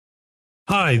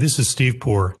Hi, this is Steve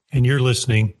Poor, and you're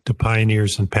listening to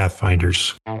Pioneers and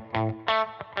Pathfinders.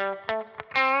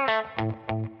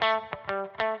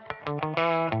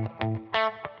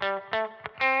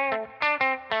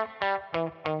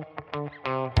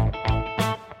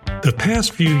 The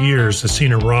past few years has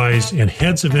seen a rise in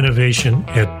heads of innovation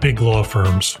at big law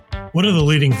firms. One of the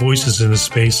leading voices in this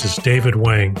space is David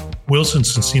Wang, Wilson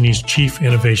Sonsini's Chief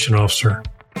Innovation Officer.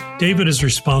 David is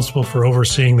responsible for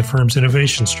overseeing the firm's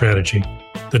innovation strategy,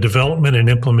 the development and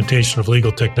implementation of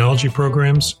legal technology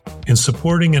programs, and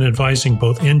supporting and advising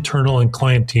both internal and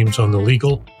client teams on the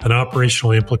legal and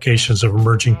operational implications of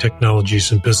emerging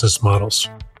technologies and business models.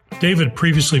 David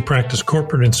previously practiced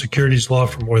corporate and securities law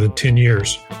for more than 10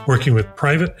 years, working with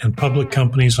private and public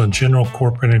companies on general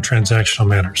corporate and transactional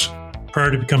matters.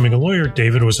 Prior to becoming a lawyer,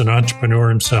 David was an entrepreneur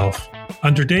himself.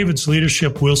 Under David's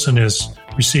leadership, Wilson has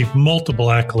received multiple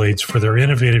accolades for their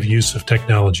innovative use of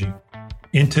technology.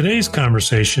 In today's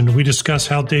conversation, we discuss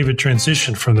how David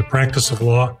transitioned from the practice of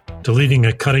law to leading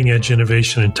a cutting-edge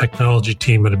innovation and technology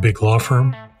team at a big law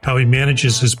firm, how he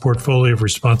manages his portfolio of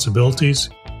responsibilities,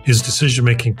 his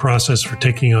decision-making process for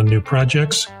taking on new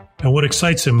projects, and what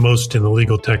excites him most in the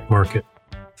legal tech market.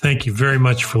 Thank you very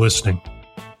much for listening.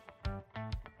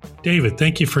 David,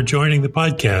 thank you for joining the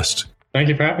podcast. Thank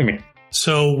you for having me.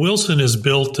 So Wilson has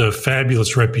built a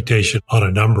fabulous reputation on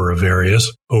a number of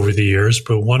areas over the years,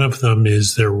 but one of them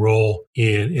is their role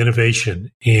in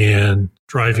innovation and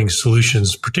driving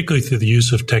solutions, particularly through the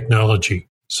use of technology.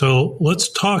 So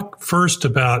let's talk first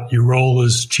about your role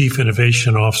as Chief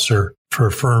Innovation Officer for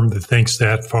a firm that thinks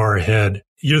that far ahead.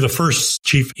 You're the first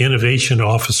Chief Innovation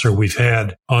Officer we've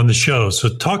had on the show. So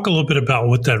talk a little bit about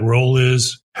what that role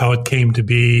is, how it came to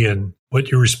be, and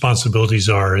what your responsibilities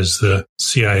are as the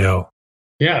CIO.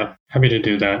 Yeah, happy to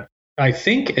do that. I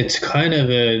think it's kind of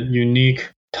a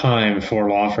unique time for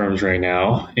law firms right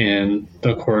now in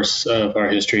the course of our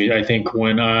history. I think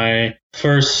when I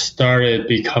first started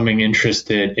becoming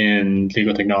interested in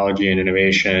legal technology and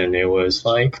innovation, it was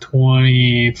like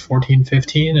 2014,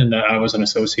 15, and I was an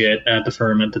associate at the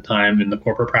firm at the time in the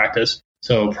corporate practice.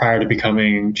 So prior to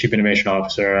becoming Chief Innovation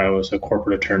Officer, I was a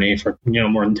corporate attorney for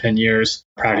more than 10 years,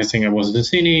 practicing at Wilson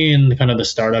Sonsini in kind of the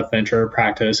startup venture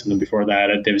practice, and then before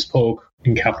that at Davis Polk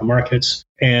in capital markets.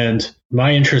 And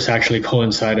my interest actually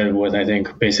coincided with, I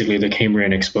think, basically the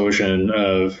Cambrian explosion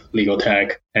of legal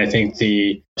tech. And I think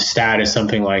the stat is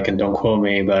something like, and don't quote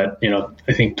me, but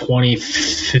I think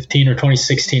 2015 or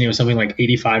 2016, it was something like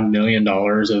 $85 million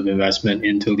of investment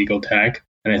into legal tech.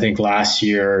 And I think last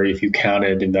year, if you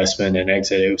counted investment and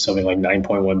exit, it was something like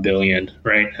 9.1 billion,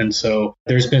 right? And so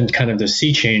there's been kind of the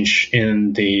sea change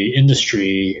in the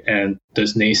industry and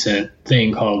this nascent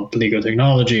thing called legal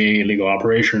technology, legal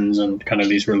operations, and kind of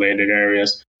these related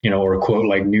areas, or quote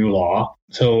like new law.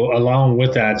 So along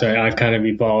with that, I've kind of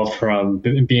evolved from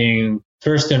being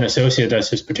first an associate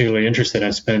that's just particularly interested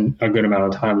and spent a good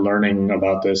amount of time learning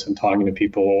about this and talking to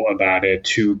people about it,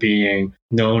 to being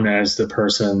known as the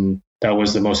person that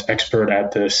was the most expert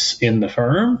at this in the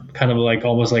firm, kind of like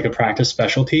almost like a practice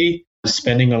specialty,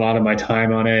 spending a lot of my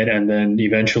time on it, and then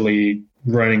eventually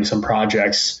running some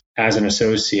projects as an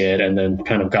associate, and then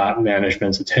kind of got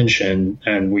management's attention.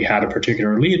 And we had a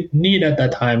particular need at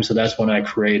that time. So that's when I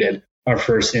created our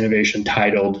first innovation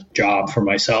titled job for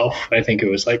myself. I think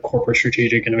it was like Corporate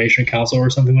Strategic Innovation Council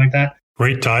or something like that.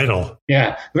 Great title.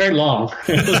 Yeah, very long.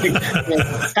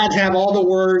 Had to have all the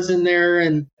words in there,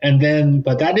 and then,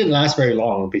 but that didn't last very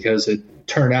long because it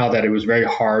turned out that it was very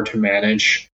hard to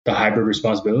manage the hybrid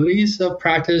responsibilities of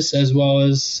practice as well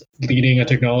as leading a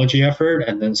technology effort.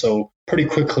 And then so pretty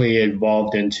quickly it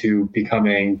evolved into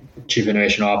becoming Chief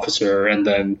Innovation Officer and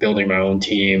then building my own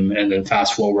team. And then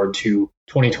fast forward to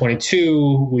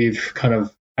 2022, we've kind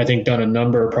of, I think, done a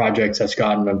number of projects that's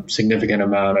gotten a significant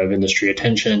amount of industry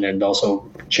attention, and also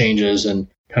changes and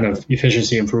kind of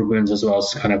efficiency improvements as well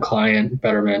as kind of client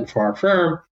betterment for our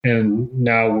firm. And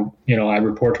now, I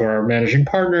report to our managing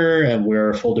partner, and we're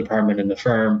a full department in the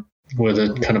firm with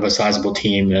a kind of a sizable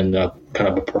team and kind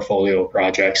of a portfolio of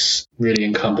projects, really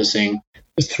encompassing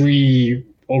 3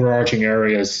 overarching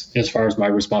areas as far as my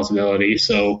responsibility.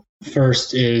 So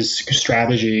first is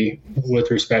strategy with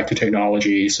respect to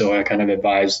technology. So I kind of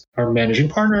advise our managing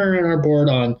partner and our board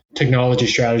on technology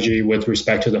strategy with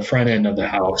respect to the front end of the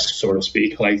house, so to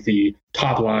speak, like the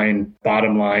top line,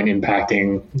 bottom line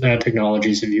impacting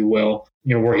technologies, if you will.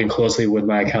 Working closely with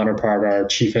my counterpart, our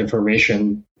Chief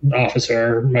Information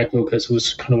Officer, Mike Lucas,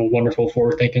 who's kind of a wonderful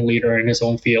forward-thinking leader in his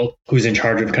own field, who's in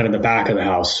charge of kind of the back of the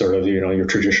house, sort of, your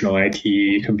traditional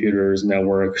IT, computers,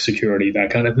 network, security,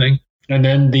 that kind of thing. And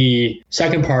then the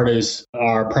second part is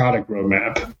our product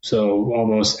roadmap. So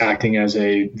almost acting as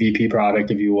a VP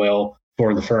product, if you will,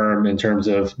 for the firm in terms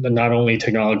of not only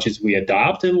technologies we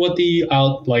adopt and what the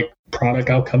product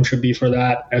outcome should be for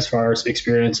that as far as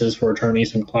experiences for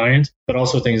attorneys and clients, but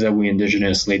also things that we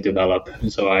indigenously develop.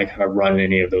 And so I kind of run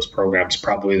any of those programs,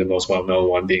 probably the most well-known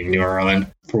one being New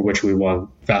Island, for which we won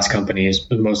Fast Company's,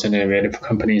 the most innovative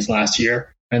companies last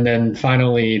year. And then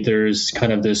finally, there's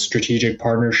kind of this strategic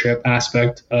partnership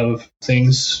aspect of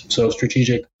things. So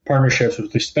strategic partnerships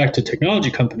with respect to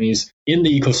technology companies in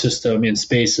the ecosystem in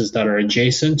spaces that are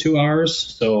adjacent to ours.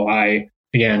 So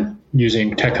again,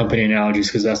 using tech company analogies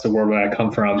because that's the world where I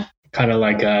come from, kind of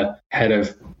like a head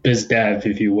of biz dev,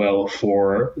 if you will,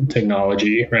 for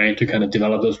technology, right? To kind of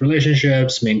develop those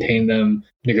relationships, maintain them,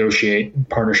 negotiate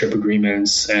partnership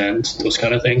agreements, and those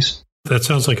kind of things. That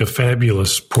sounds like a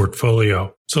fabulous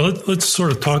portfolio. So let's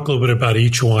sort of talk a little bit about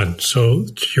each one. So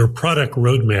your product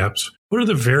roadmaps, what are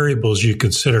the variables you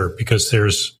consider? Because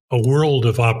there's a world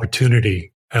of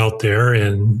opportunity out there,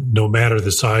 and no matter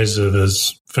the size of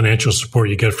the financial support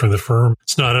you get from the firm,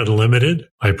 it's not unlimited,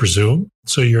 I presume.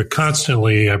 So you're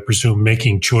constantly, I presume,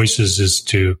 making choices as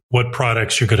to what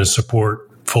products you're going to support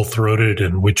full-throated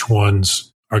and which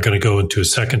ones are going to go into a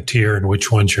second tier and which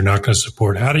ones you're not going to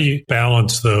support. How do you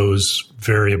balance those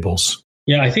variables?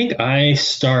 Yeah, I think I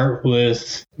start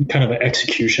with kind of an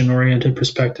execution-oriented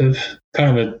perspective,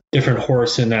 kind of a different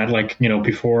horse in that,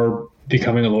 before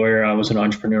becoming a lawyer, I was an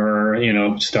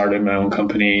entrepreneur, started my own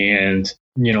company. And,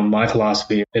 my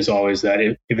philosophy is always that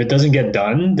if it doesn't get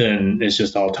done, then it's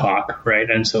just all talk, right?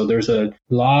 And so there's a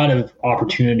lot of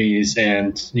opportunities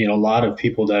and, a lot of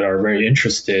people that are very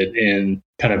interested in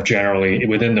kind of generally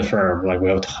within the firm. Like we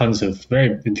have tons of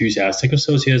very enthusiastic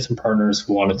associates and partners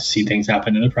who wanted to see things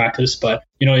happen in the practice. But,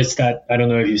 it's that, I don't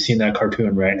know if you've seen that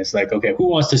cartoon, right? It's like, okay, who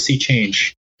wants to see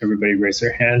change? Everybody raise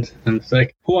their hand. And it's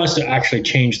like, who wants to actually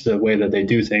change the way that they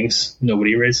do things?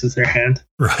 Nobody raises their hand.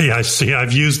 Right. I see.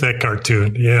 I've used that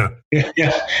cartoon. Yeah.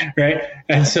 Yeah. Right.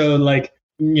 And so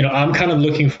I'm kind of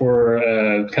looking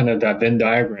for kind of that Venn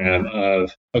diagram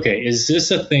of, okay, is this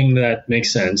a thing that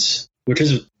makes sense? Which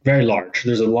is very large.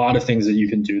 There's a lot of things that you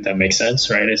can do that make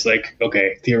sense, right? It's like,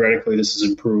 okay, theoretically, this is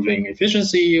improving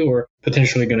efficiency or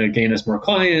potentially going to gain us more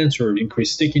clients or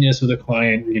increase stickiness with the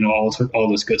client,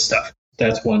 all this good stuff.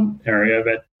 That's one area of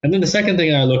it. And then the second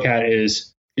thing I look at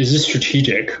is this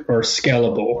strategic or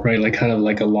scalable, right? Like kind of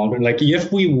like a longer, like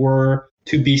if we were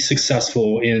to be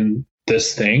successful in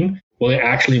this thing, will it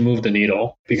actually move the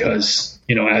needle? Because,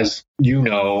 as you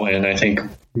know, and I think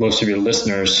most of your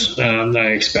listeners, I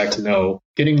expect to know,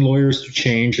 getting lawyers to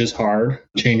change is hard.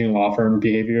 Changing law firm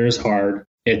behavior is hard.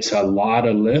 It's a lot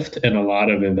of lift and a lot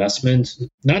of investment,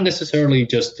 not necessarily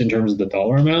just in terms of the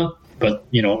dollar amount, but,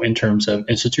 in terms of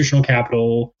institutional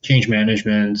capital, change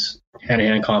management,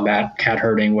 hand-to-hand combat, cat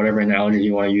herding, whatever analogy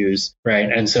you want to use,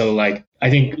 right? And so, I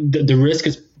think the risk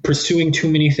is pursuing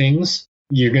too many things.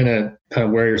 You're going to kind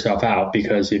of wear yourself out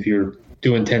because if you're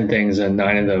doing 10 things and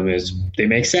 9 of them they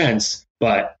make sense,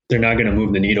 but they're not going to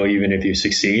move the needle even if you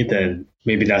succeed, then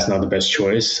maybe that's not the best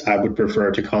choice. I would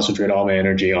prefer to concentrate all my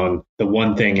energy on the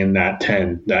one thing in that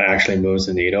 10 that actually moves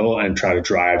the needle and try to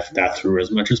drive that through as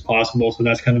much as possible. So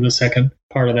that's kind of the second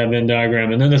part of that Venn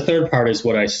diagram. And then the third part is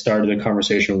what I started the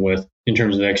conversation with in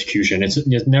terms of execution. It's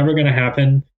never going to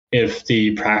happen if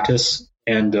the practice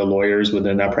and the lawyers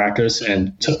within that practice,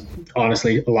 and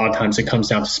honestly, a lot of times it comes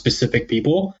down to specific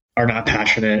people, are not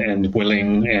passionate and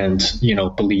willing and,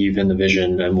 believe in the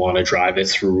vision and want to drive it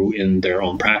through in their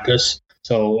own practice.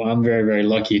 So I'm very, very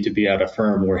lucky to be at a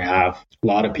firm where we have a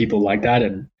lot of people like that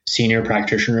and senior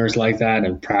practitioners like that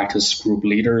and practice group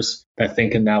leaders that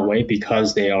think in that way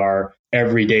because they are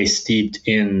every day steeped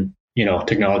in,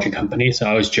 technology companies. I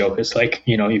always joke, it's like,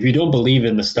 if you don't believe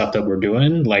in the stuff that we're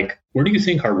doing, where do you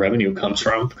think our revenue comes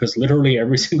from? Because literally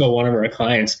every single one of our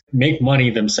clients make money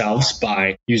themselves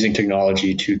by using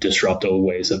technology to disrupt old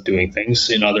ways of doing things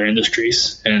in other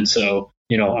industries. And so,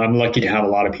 I'm lucky to have a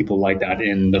lot of people like that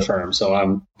in the firm. So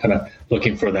I'm kind of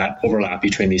looking for that overlap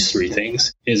between these three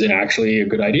things. Is it actually a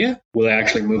good idea? Will it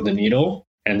actually move the needle?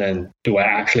 And then do I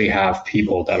actually have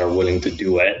people that are willing to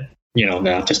do it,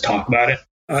 not just talk about it?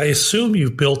 I assume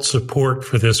you've built support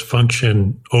for this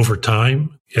function over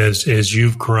time as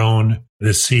you've grown.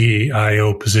 The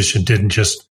CIO position didn't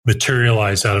just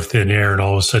materialize out of thin air and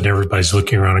all of a sudden everybody's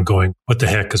looking around and going, what the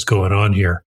heck is going on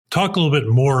here? Talk a little bit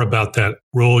more about that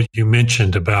role you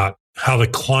mentioned about how the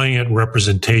client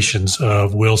representations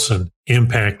of Wilson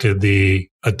impacted the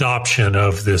adoption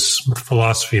of this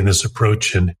philosophy and this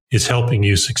approach and is helping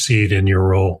you succeed in your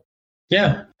role.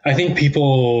 Yeah, I think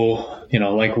people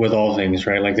like with all things,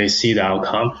 right? Like they see the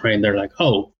outcome, right? And they're like,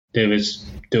 oh, David's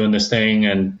doing this thing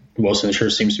and Wilson sure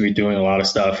seems to be doing a lot of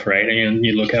stuff, right? And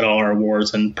you look at all our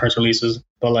awards and press releases,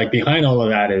 but like behind all of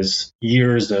that is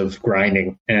years of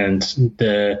grinding and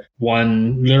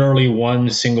literally one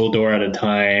single door at a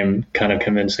time kind of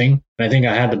convincing. And I think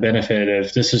I had the benefit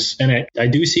of I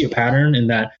do see a pattern in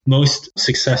that most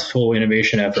successful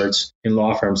innovation efforts in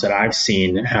law firms that I've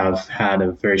seen have had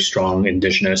a very strong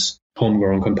indigenous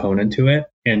homegrown component to it.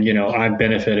 And, I've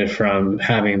benefited from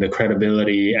having the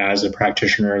credibility as a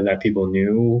practitioner that people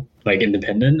knew, like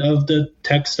independent of the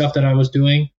tech stuff that I was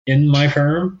doing in my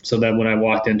firm. So that when I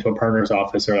walked into a partner's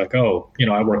office, they're like, oh,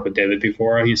 I worked with David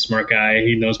before. He's a smart guy.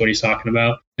 He knows what he's talking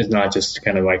about. It's not just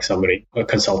kind of like a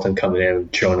consultant coming in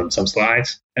and showing them some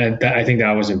slides. And I think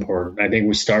that was important. I think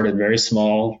we started very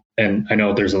small. And I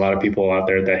know there's a lot of people out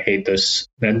there that hate this,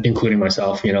 including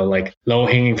myself, like low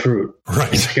hanging fruit.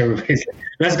 Right. Everybody's like,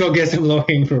 let's go get some low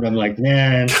hanging fruit. I'm like,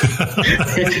 man,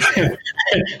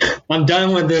 I'm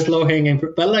done with this low hanging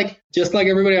fruit. But just like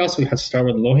everybody else, we had to start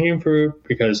with low hanging fruit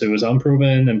because it was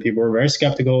unproven and people were very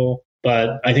skeptical.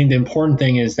 But I think the important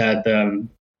thing is that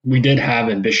we did have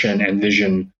ambition and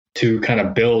vision to kind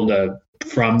of build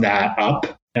from that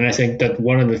up. And I think that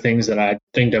one of the things that I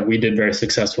think that we did very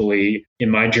successfully in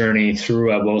my journey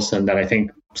through Wilson that I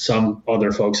think some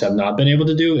other folks have not been able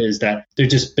to do is that they've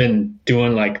just been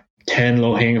doing like 10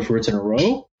 low-hanging fruits in a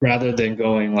row rather than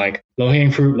going like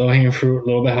low-hanging fruit, a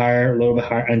little bit higher,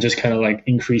 and just kind of like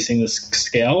increasing the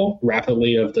scale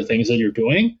rapidly of the things that you're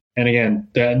doing. And again,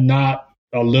 not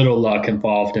a little luck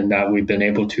involved in that we've been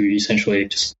able to essentially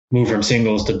just move from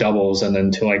singles to doubles and then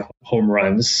to like home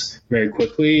runs very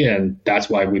quickly. And that's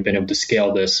why we've been able to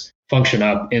scale this function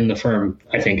up in the firm,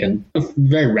 I think, in a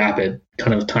very rapid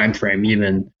kind of time frame,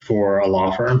 even for a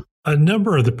law firm. A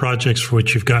number of the projects for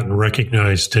which you've gotten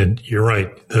recognized, and you're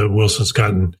right, the Wilson's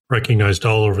gotten recognized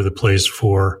all over the place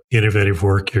for the innovative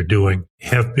work you're doing,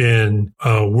 have been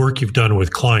work you've done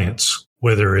with clients,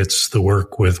 whether it's the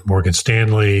work with Morgan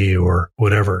Stanley or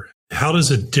whatever. How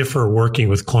does it differ working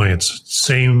with clients?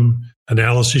 Same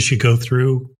analysis you go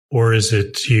through, or is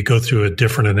it you go through a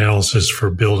different analysis for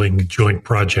building a joint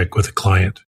project with a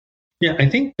client? Yeah, I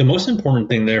think the most important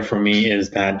thing there for me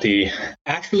is that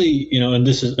and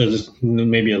this is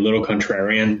maybe a little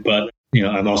contrarian, but,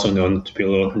 I'm also known to be a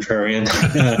little contrarian.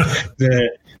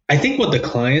 I think what the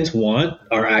clients want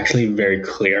are actually very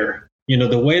clear.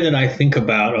 The way that I think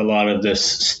about a lot of this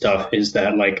stuff is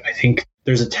that, I think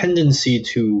there's a tendency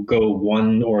to go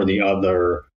one or the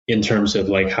other in terms of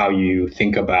how you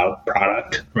think about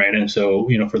product, right? And so,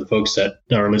 for the folks that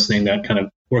are listening that kind of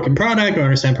work in product or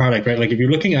understand product, right? If you're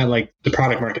looking at the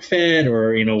product market fit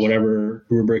or, whatever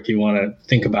rubric you want to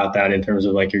think about that in terms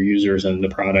of your users and the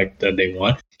product that they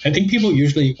want, I think people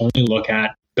usually only look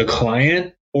at the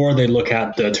client or they look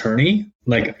at the attorney.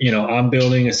 I'm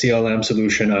building a CLM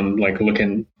solution. I'm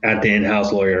looking at the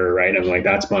in-house lawyer, right? I'm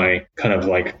that's my kind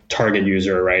of target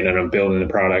user, right? And I'm building the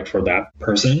product for that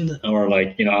person. Or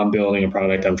I'm building a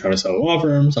product I'm trying to sell to law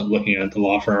firms. I'm looking at the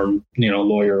law firm,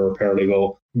 lawyer or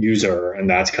paralegal user, and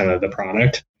that's kind of the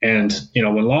product. And,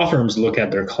 when law firms look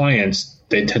at their clients,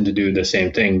 they tend to do the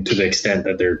same thing to the extent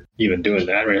that they're even doing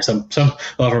that, right? Some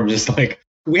law firms just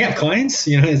we have clients,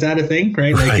 is that a thing,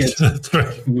 right? That's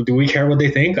right. Do we care what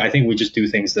they think? I think we just do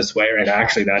things this way, right?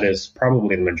 Actually, that is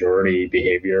probably the majority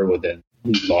behavior within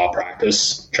law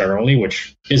practice generally,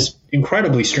 which is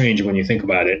incredibly strange when you think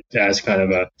about it as kind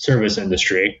of a service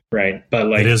industry, right?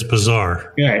 But it is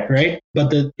bizarre. Yeah, right.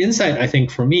 But the insight, I think,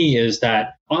 for me is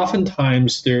that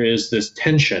oftentimes there is this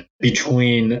tension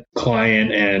between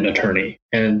client and attorney.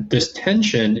 And this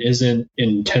tension isn't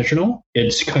intentional.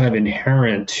 It's kind of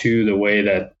inherent to the way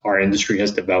that our industry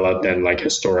has developed and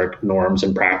historic norms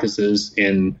and practices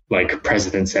in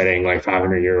precedent setting,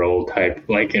 500-year-old type,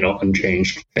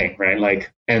 unchanged thing, right?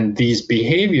 And these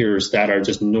behaviors that are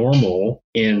just normal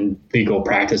in legal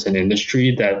practice and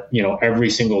industry that, every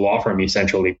single law firm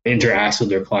essentially interacts with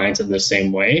their clients in the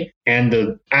same way. And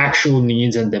the actual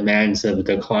needs and demands of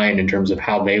the client in terms of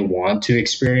how they want to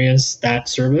experience that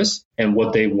service and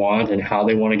what they want and how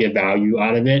they want to get value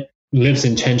out of it lives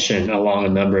in tension along a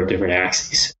number of different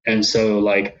axes. And so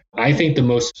I think the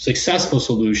most successful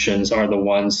solutions are the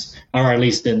ones, or at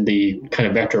least in the kind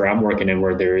of vector I'm working in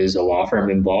where there is a law firm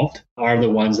involved, are the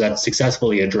ones that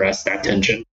successfully address that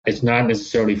tension. It's not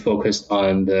necessarily focused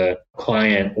on the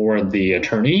client or the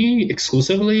attorney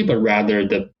exclusively, but rather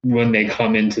when they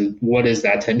come into what is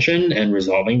that tension and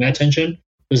resolving that tension.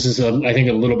 this is, I think,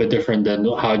 a little bit different than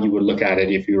how you would look at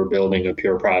it if you were building a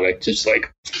pure product, just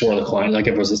like for the client. Like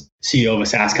if it was a CEO of a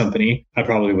SaaS company, I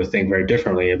probably would think very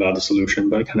differently about the solution,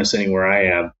 but kind of sitting where I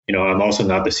am, I'm also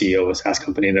not the CEO of a SaaS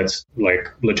company that's like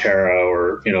Latera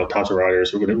or, Thomson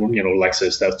Reuters or,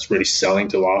 Lexis that's really selling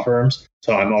to law firms.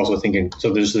 So I'm also thinking,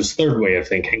 so there's this third way of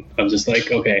thinking. I'm just like,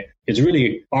 okay, it's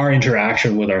really our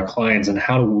interaction with our clients and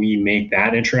how do we make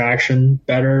that interaction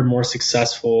better, more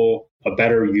successful, a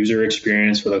better user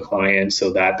experience for the client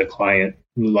so that the client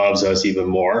loves us even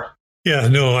more. Yeah,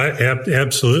 no,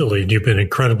 absolutely. You've been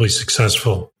incredibly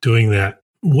successful doing that.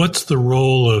 What's the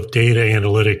role of data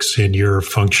analytics in your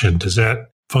function? Does that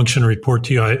function report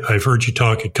to you? I've heard you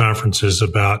talk at conferences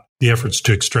about the efforts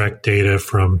to extract data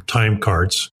from time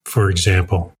cards, for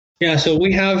example. Yeah, so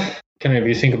we have kind of, if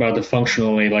you think about the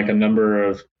functionally, like a number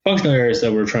of functional areas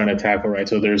that we're trying to tackle, right?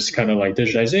 So there's kind of like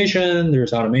digitization,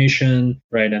 there's automation,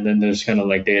 right? And then there's kind of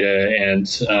like data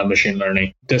and machine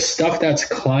learning. The stuff that's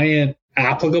client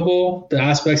applicable, the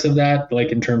aspects of that,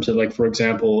 like in terms of like, for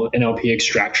example, NLP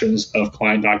extractions of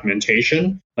client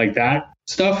documentation, like that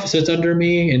stuff sits under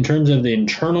me. In terms of the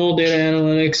internal data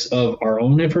analytics of our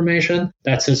own information,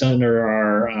 that sits under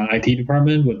our IT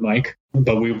department with Mike.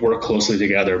 But we work closely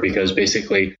together because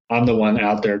basically I'm the one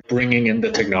out there bringing in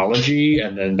the technology,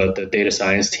 but the data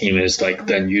science team is like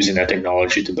then using that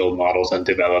technology to build models and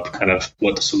develop kind of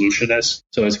what the solution is.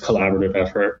 So it's a collaborative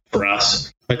effort for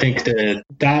us. I think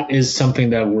that is something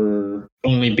that we're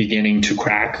only beginning to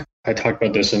crack. I talked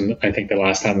about this, and I think the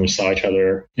last time we saw each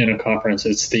other in a conference,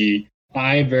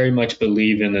 I very much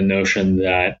believe in the notion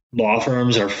that law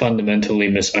firms are fundamentally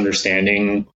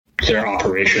misunderstanding their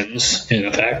operations in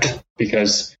effect,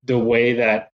 because the way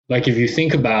that, like, if you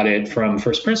think about it from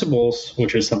first principles,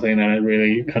 which is something that I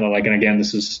really kind of like, and again,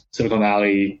 this is Silicon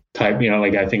Valley type,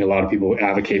 like I think a lot of people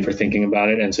advocate for thinking about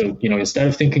it. And so, instead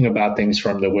of thinking about things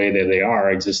from the way that they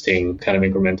are existing kind of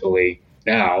incrementally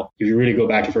now, if you really go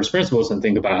back to first principles and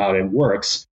think about how it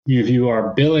works, if you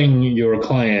are billing your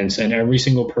clients and every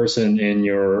single person in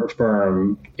your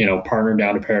firm, partner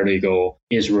down to paralegal,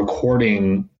 is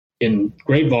recording in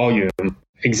great volume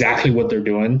exactly what they're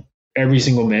doing every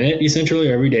single minute,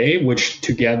 essentially every day, which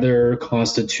together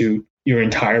constitute your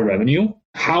entire revenue.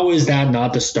 How is that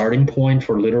not the starting point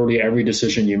for literally every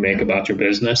decision you make about your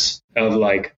business? Of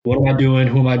like, what am I doing?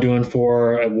 Who am I doing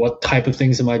for? What type of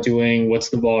things am I doing? What's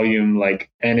the volume?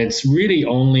 And it's really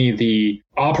only the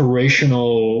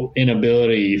operational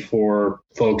inability for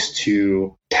folks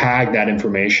to tag that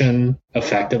information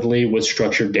effectively with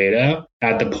structured data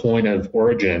at the point of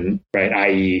origin, right?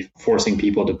 i.e. forcing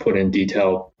people to put in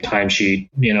detailed timesheet,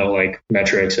 like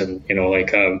metrics and,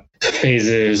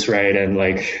 phases, right? And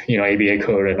ABA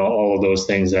code and all of those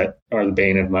things that are the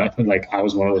bane of my, I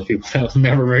was one of those people that was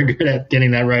never very good at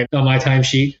getting that right on my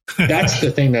timesheet. That's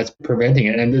the thing that's preventing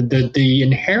it. And the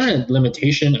inherent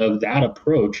limitation of that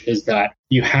approach is that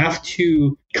you have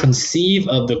to conceive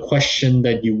of the question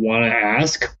that you want to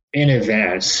ask in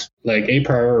advance, like a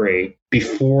priori,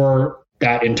 before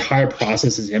that entire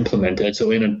process is implemented. So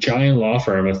in a giant law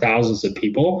firm of thousands of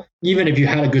people, even if you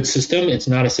had a good system, it's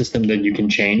not a system that you can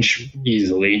change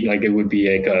easily. Like it would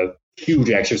be like a huge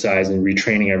exercise in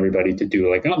retraining everybody to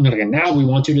do now we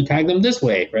want you to tag them this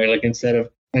way, right?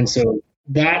 And so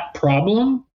that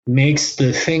problem makes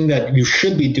the thing that you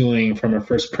should be doing from a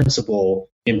first principle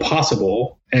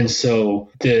impossible. And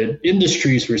so the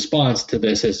industry's response to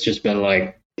this has just been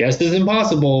like, yes, this is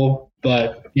impossible.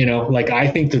 But, I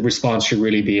think the response should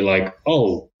really be like,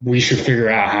 oh, we should figure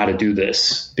out how to do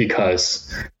this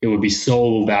because it would be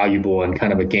so valuable and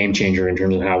kind of a game changer in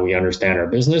terms of how we understand our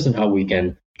business and how we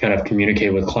can kind of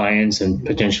communicate with clients and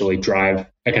potentially drive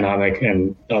economic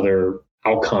and other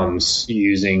outcomes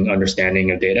using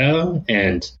understanding of data.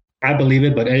 And I believe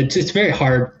it, but it's a very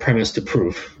hard premise to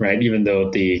prove, right? Even though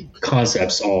the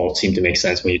concepts all seem to make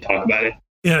sense when you talk about it.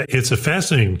 Yeah, it's a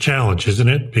fascinating challenge, isn't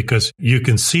it? Because you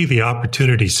can see the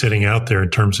opportunity sitting out there in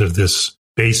terms of this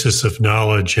basis of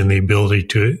knowledge and the ability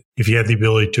to, if you had the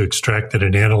ability to extract it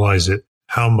and analyze it,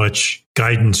 how much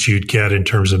guidance you'd get in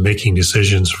terms of making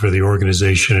decisions for the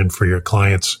organization and for your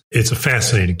clients. It's a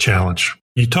fascinating challenge.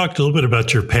 You talked a little bit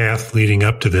about your path leading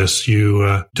up to this.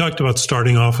 You talked about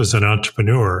starting off as an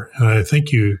entrepreneur. I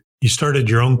think you started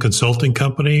your own consulting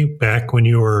company back when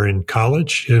you were in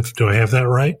college. Do I have that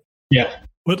right? Yeah.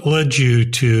 What led you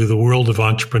to the world of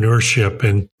entrepreneurship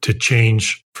and to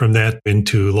change from that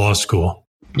into law school?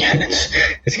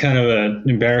 It's kind of an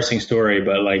embarrassing story,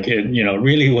 but it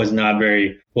really was not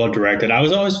very well directed. I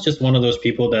was always just one of those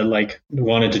people that like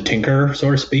wanted to tinker,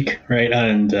 so to speak, right?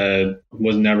 And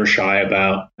was never shy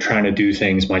about trying to do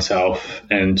things myself.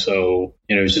 And so,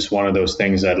 it was just one of those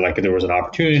things that like there was an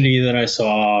opportunity that I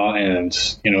saw, and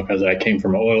because I came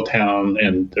from an oil town,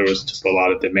 and there was just a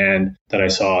lot of demand that I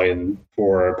saw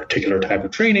for a particular type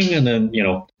of training, and then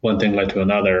one thing led to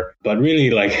another. But really,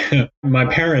 like my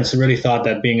parents really thought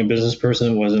that being a business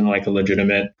person wasn't like a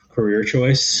legitimate career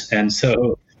choice, and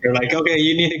so they're like, okay,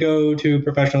 you need to go to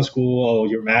professional school. Oh,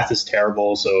 your math is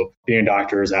terrible, so being a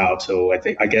doctor is out. So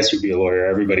I guess you'd be a lawyer.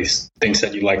 Everybody thinks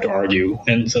that you like to argue,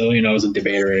 and so I was a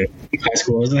debater in high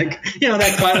school. I was like,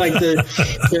 that kind of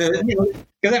like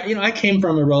because I came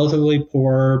from a relatively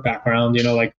poor background.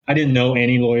 Like I didn't know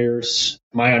any lawyers.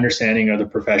 My understanding of the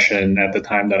profession at the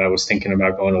time that I was thinking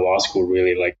about going to law school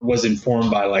really like was informed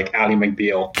by like Ally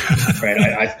McBeal, right?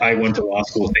 I went to law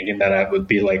school thinking that I would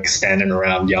be like standing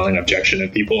around yelling objection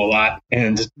at people a lot.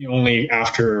 And only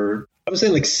after, I would say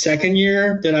like second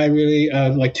year did I really,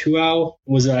 like 2L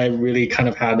was I really kind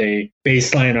of had a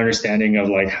baseline understanding of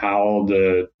like how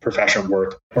the profession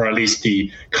worked, or at least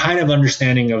the kind of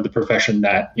understanding of the profession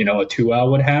that, a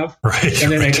 2L would have. Right.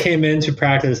 And then I came into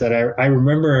practice that I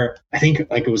remember, I think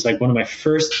like it was like one of my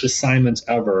first assignments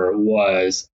ever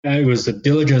it was a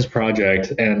diligence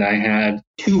project, and I had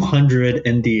 200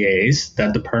 NDAs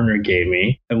that the partner gave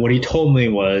me. And what he told me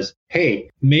was, hey,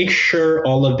 make sure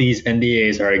all of these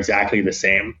NDAs are exactly the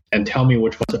same and tell me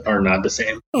which ones are not the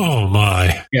same. Oh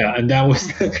my. Yeah. And that was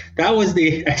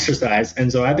the exercise.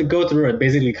 And so I had to go through it,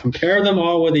 basically compare them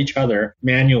all with each other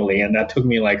manually. And that took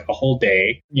me like a whole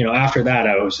day. After that,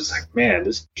 I was just like, man,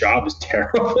 this job is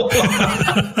terrible.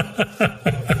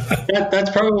 That's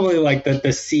probably like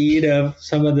the seed of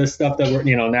some of the stuff that we're,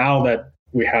 now that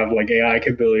we have like AI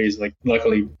capabilities, like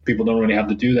luckily people don't really have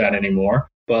to do that anymore.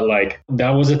 But like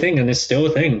that was a thing, and it's still a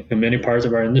thing in many parts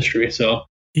of our industry. So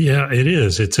yeah, it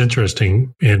is. It's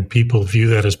interesting. And people view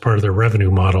that as part of their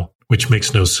revenue model, which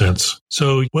makes no sense.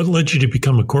 So what led you to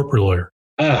become a corporate lawyer?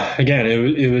 Again,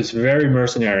 it was very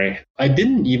mercenary. I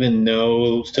didn't even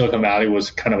know Silicon Valley was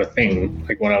kind of a thing,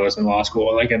 like when I was in law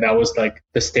school. Like, and that was like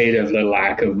the state of the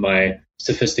lack of my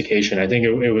sophistication. I think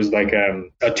it was like a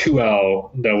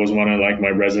 2L that was one of like my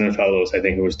resident fellows. I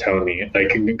think it was telling me,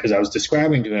 like, because I was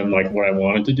describing to him like what I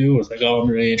wanted to do. I was like, oh, I'm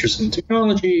really interested in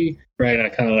technology, right? I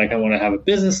kind of like, I want to have a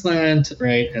business land,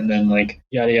 right? And then like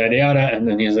yada yada yada. And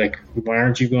then he's like, why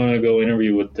aren't you going to go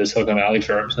interview with the Silicon Valley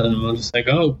firms? And I'm just like,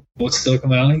 oh, what's Silicon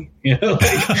Valley?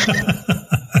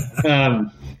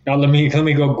 Let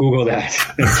me go Google that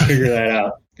and figure that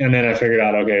out. And then I figured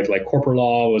out, okay, like corporate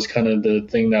law was kind of the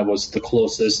thing that was the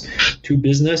closest to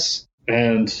business.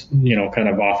 And, kind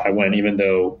of off I went, even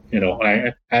though,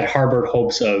 I had harbored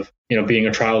hopes of, being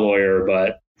a trial lawyer.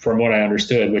 But from what I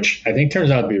understood, which I think turns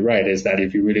out to be right, is that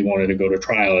if you really wanted to go to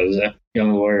trial as a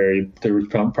young lawyer, there was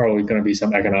probably going to be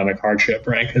some economic hardship,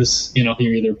 right? Because, you're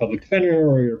either a public defender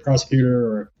or you're a prosecutor,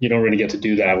 or you don't really get to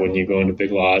do that when you go into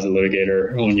big law as a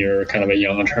litigator when you're kind of a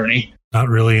young attorney. Not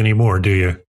really anymore, do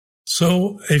you?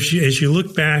 So as you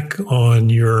look back on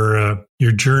your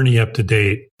journey up to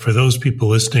date, for those people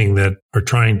listening that are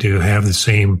trying to have the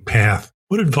same path,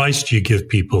 what advice do you give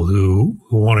people who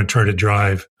want to try to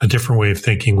drive a different way of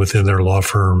thinking within their law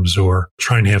firms or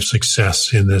trying to have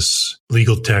success in this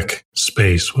legal tech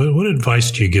space? What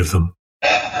advice do you give them?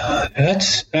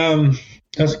 That's a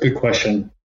good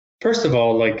question. First of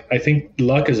all, like, I think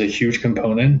luck is a huge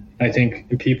component. I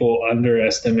think people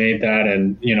underestimate that.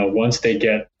 And, once they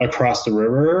get across the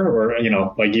river or,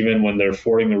 like even when they're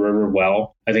fording the river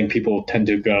well, I think people tend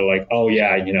to go like, oh,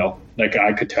 yeah, like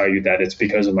I could tell you that it's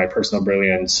because of my personal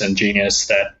brilliance and genius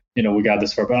that, we got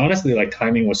this far. But honestly, like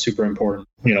timing was super important,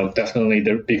 definitely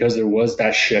because there was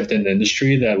that shift in the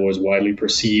industry that was widely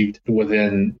perceived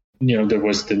within there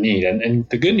was the need. And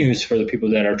the good news for the people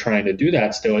that are trying to do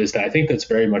that still is that I think that's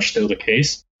very much still the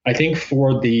case. I think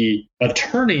for the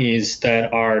attorneys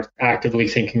that are actively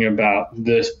thinking about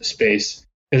this space,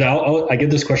 because I get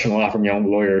this question a lot from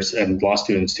young lawyers and law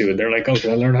students too. They're like, oh,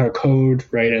 should I learn how to code?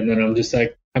 Right. And then I'm just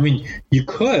like, you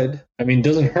could. It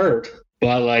doesn't hurt.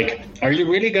 But like, are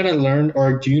you really going to learn,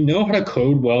 or do you know how to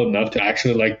code well enough to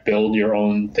actually like build your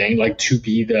own thing, like to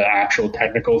be the actual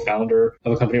technical founder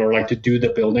of a company, or like to do the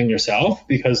building yourself?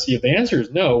 Because if the answer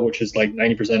is no, which is like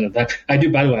 90% of that, by the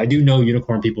way, I do know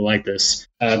unicorn people like this.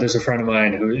 There's a friend of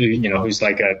mine who, who's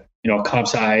like a, comp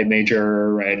sci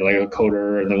major, right? Like a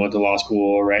coder, and then went to law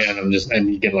school, right? And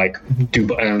you can like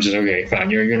and I'm just, okay, fine,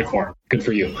 you're a unicorn. Good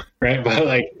for you, right? But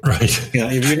like, right.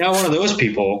 If you're not one of those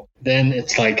people, then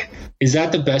it's like, is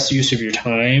that the best use of your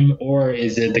time? Or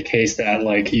is it the case that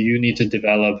like you need to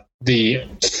develop the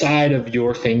side of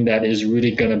your thing that is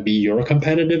really going to be your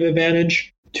competitive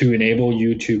advantage to enable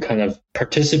you to kind of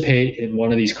participate in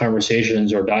one of these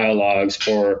conversations or dialogues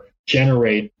or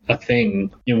generate a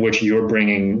thing in which you're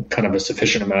bringing kind of a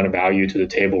sufficient amount of value to the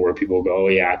table where people go, oh,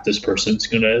 yeah, this person's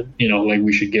going to, like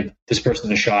we should give this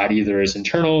person a shot either as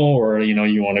internal or,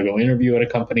 you want to go interview at a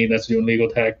company that's doing legal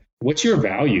tech. What's your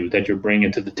value that you're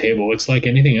bringing to the table? It's like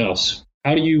anything else.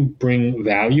 How do you bring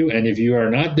value? And if you are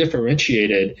not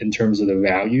differentiated in terms of the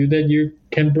value that you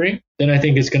can bring, then I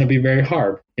think it's going to be very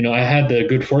hard. I had the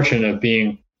good fortune of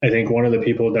being, I think, one of the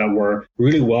people that were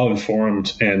really well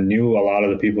informed and knew a lot of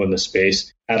the people in the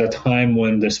space at a time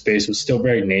when the space was still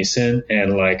very nascent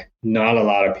and like not a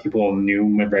lot of people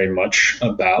knew very much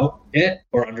about it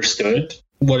or understood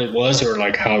what it was or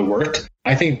like how it worked.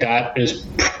 I think that is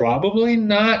probably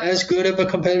not as good of a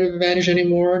competitive advantage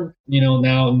anymore,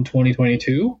 now in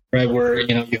 2022, right? Where,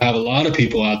 you have a lot of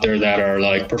people out there that are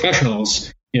like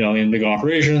professionals, in legal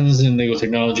operations and legal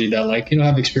technology that like,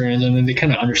 have experience and then they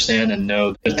kind of understand and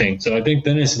know the thing. So I think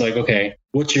then it's like, okay,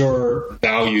 what's your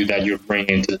value that you're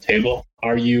bringing to the table?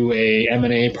 Are you a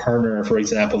M&A partner, for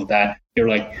example, that you're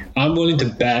like, I'm willing to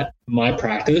bet my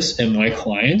practice and my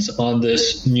clients on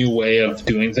this new way of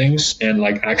doing things and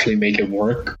like actually make it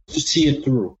work, to see it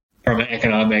through from an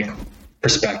economic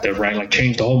perspective, right? Like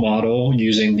change the whole model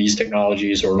using these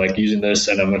technologies or like using this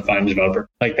and I'm going to find a developer.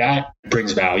 Like that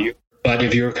brings value. But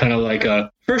if you're kind of like a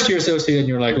first year associate and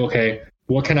you're like, okay,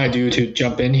 what can I do to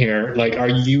jump in here? Like, are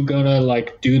you going to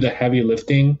like do the heavy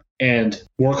lifting and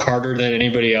work harder than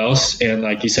anybody else and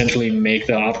like essentially make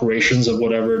the operations of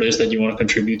whatever it is that you want to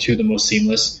contribute to the most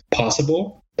seamless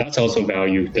possible? That's also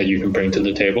value that you can bring to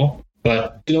the table.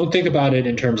 But don't think about it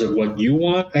in terms of what you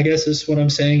want, I guess is what I'm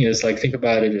saying, is like, think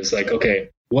about it as like, okay,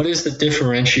 what is the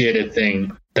differentiated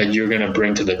thing that you're going to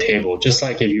bring to the table? Just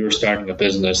like if you were starting a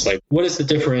business, like what is the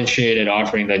differentiated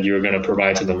offering that you're going to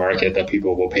provide to the market that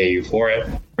people will pay you for it,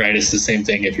 right? It's the same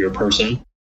thing if you're a person.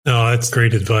 No, that's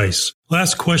great advice.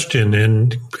 Last question,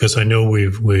 and because I know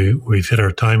we've hit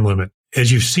our time limit. As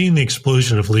you've seen the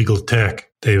explosion of legal tech,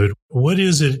 David, what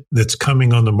is it that's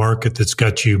coming on the market that's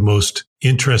got you most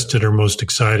interested or most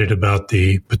excited about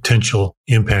the potential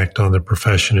impact on the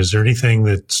profession? Is there anything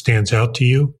that stands out to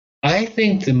you? I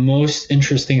think the most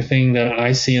interesting thing that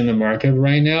I see in the market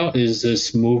right now is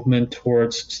this movement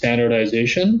towards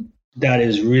standardization that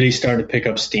is really starting to pick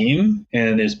up steam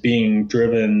and is being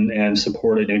driven and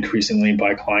supported increasingly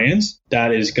by clients.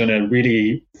 That is going to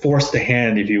really force the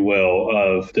hand, if you will,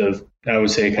 of the, I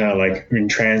would say kind of like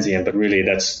intransient, but really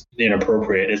that's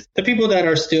inappropriate. It's the people that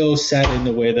are still set in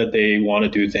the way that they want to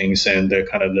do things and the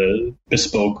kind of the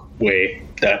bespoke way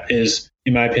that is,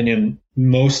 in my opinion,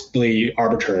 mostly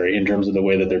arbitrary in terms of the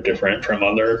way that they're different from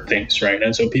other things, right?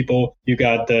 And so people, you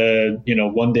got the,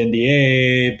 one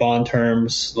NDA, bond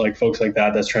terms, like folks like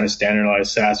that, that's trying to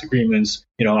standardize SaaS agreements.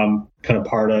 I'm kind of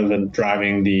part of and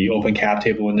driving the Open Cap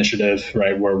Table initiative,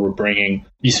 right, where we're bringing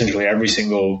essentially every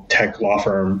single tech law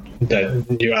firm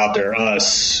that you out there,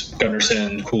 us,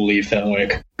 Gunderson, Cooley,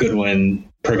 Fenwick, Goodwin,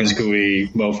 Perkins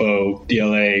Coie, Mofo,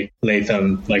 DLA,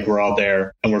 Latham, like we're all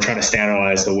there. And we're trying to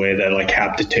standardize the way that like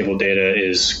cap table data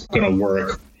is going to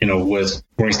work, with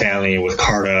Morgan Stanley, with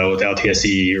Carta, with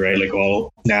LTSE, right? Like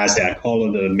all NASDAQ, all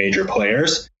of the major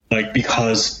players, like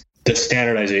because the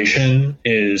standardization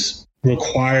is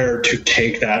required to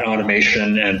take that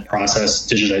automation and process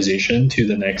digitization to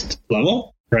the next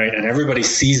level, right? And everybody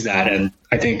sees that. And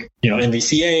I think,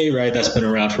 NVCA, right, that's been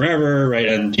around forever, right?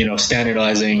 And,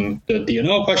 standardizing the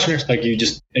D&O questionnaires, like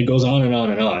it goes on and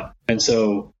on and on. And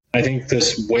so I think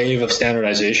this wave of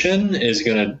standardization is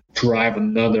going to drive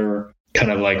another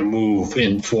kind of like move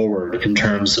forward in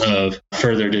terms of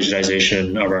further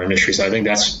digitization of our industry. So I think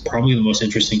that's probably the most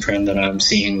interesting trend that I'm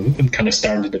seeing and kind of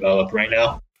starting to develop right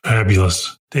now.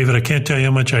 Fabulous. David, I can't tell you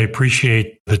how much I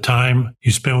appreciate the time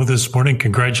you spent with us this morning.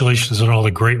 Congratulations on all the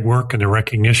great work and the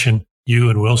recognition you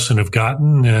and Wilson have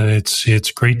gotten. And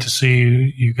it's great to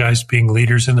see you guys being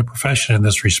leaders in the profession in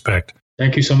this respect.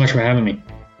 Thank you so much for having me.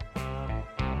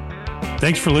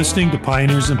 Thanks for listening to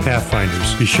Pioneers and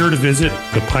Pathfinders. Be sure to visit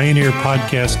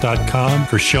thepioneerpodcast.com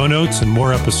for show notes and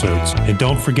more episodes. And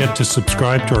don't forget to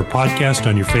subscribe to our podcast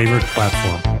on your favorite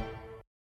platform.